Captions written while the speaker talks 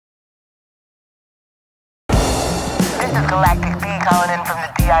This is Galactic B calling in from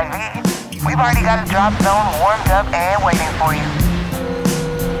the DIV. We've already got a drop zone warmed up and waiting for you.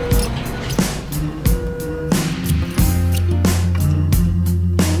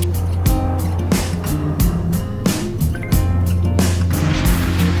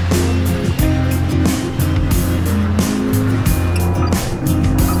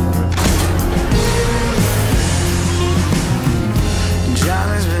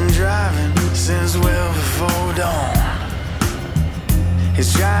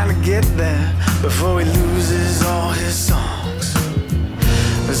 He's trying to get there before he loses all his songs.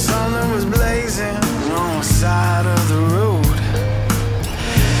 But something was blazing on the side of the road.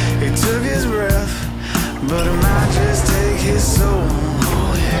 He took his breath, but it might just take his soul.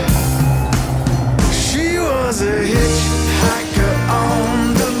 Oh yeah. She was a hitchhiker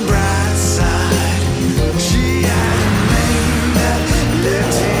on the bright side. She had a name that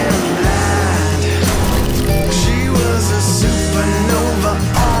left him blind. She was a supernova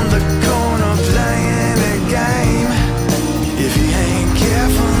on the corner playing a game. If he ain't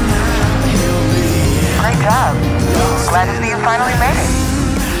careful now, he'll be Great job. Glad to see you finally made it.